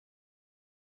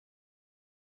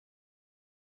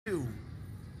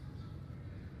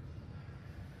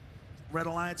Red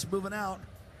Alliance moving out.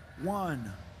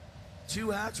 1,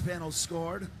 2 hatch panels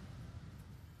scored.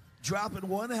 Dropping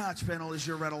 1 hatch panel is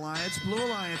your Red Alliance. Blue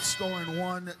Alliance scoring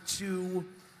 1, 2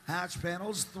 hatch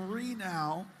panels. 3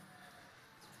 now.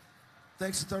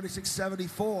 Thanks to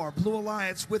 36-74. Blue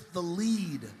Alliance with the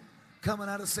lead coming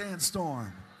out of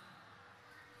Sandstorm.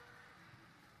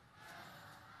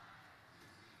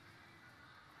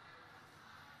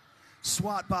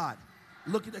 SWAT bot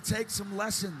looking to take some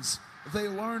lessons they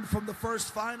learned from the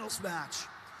first finals match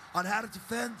on how to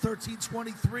defend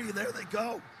 13-23. There they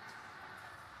go.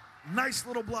 Nice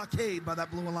little blockade by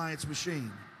that Blue Alliance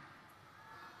machine.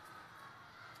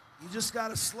 You just got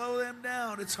to slow them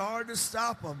down. It's hard to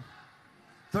stop them.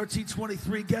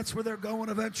 13-23 gets where they're going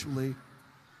eventually.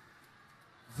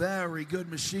 Very good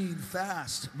machine,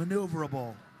 fast,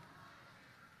 maneuverable.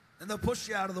 And they'll push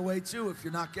you out of the way too if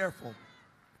you're not careful.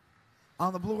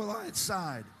 On the Blue Alliance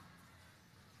side,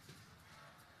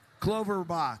 Clover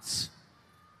bots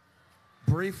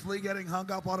briefly getting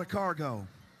hung up on a cargo.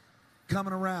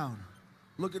 Coming around,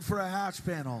 looking for a hatch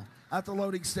panel at the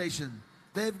loading station.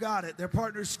 They've got it. Their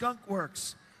partner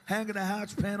Skunkworks hanging a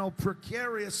hatch panel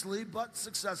precariously but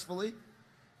successfully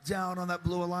down on that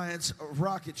Blue Alliance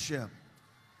rocket ship.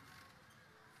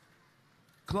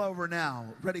 Clover now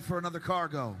ready for another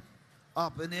cargo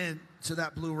up and in to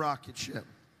that blue rocket ship.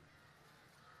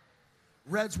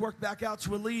 Reds work back out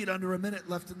to a lead under a minute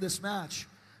left in this match,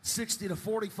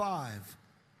 60-45.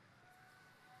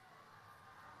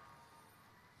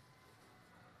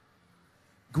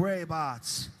 Gray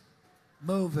bots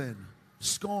moving,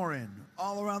 scoring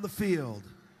all around the field.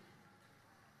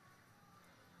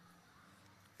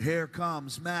 Here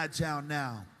comes Madtown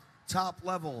now, top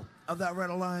level of that Red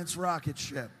Alliance rocket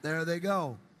ship. There they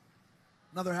go.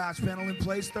 Another hatch panel in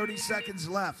place, 30 seconds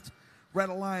left. Red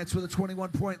Alliance with a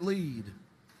 21-point lead.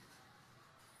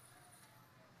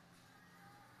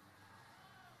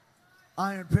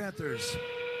 Iron Panthers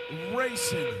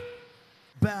racing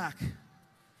back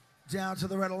down to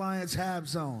the Red Alliance hab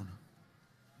zone.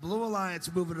 Blue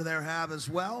Alliance moving to their hab as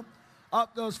well.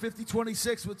 Up goes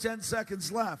 50-26 with 10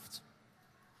 seconds left.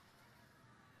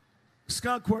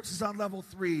 Skunkworks is on level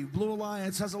 3. Blue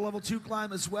Alliance has a level 2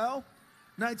 climb as well.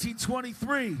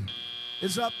 1923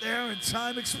 is up there and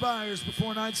time expires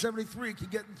before 973 can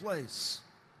get in place.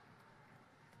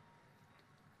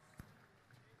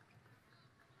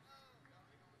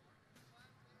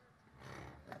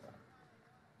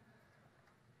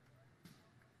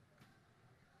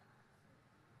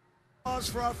 Pause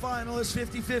for our finalists,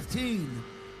 50-15.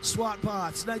 SWAT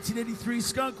bots, 1983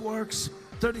 Skunkworks,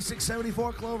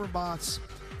 36-74 Clover bots,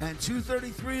 and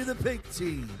 233 the pink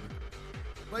team.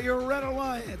 But your Red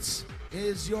Alliance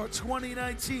is your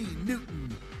 2019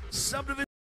 Newton Subdivision.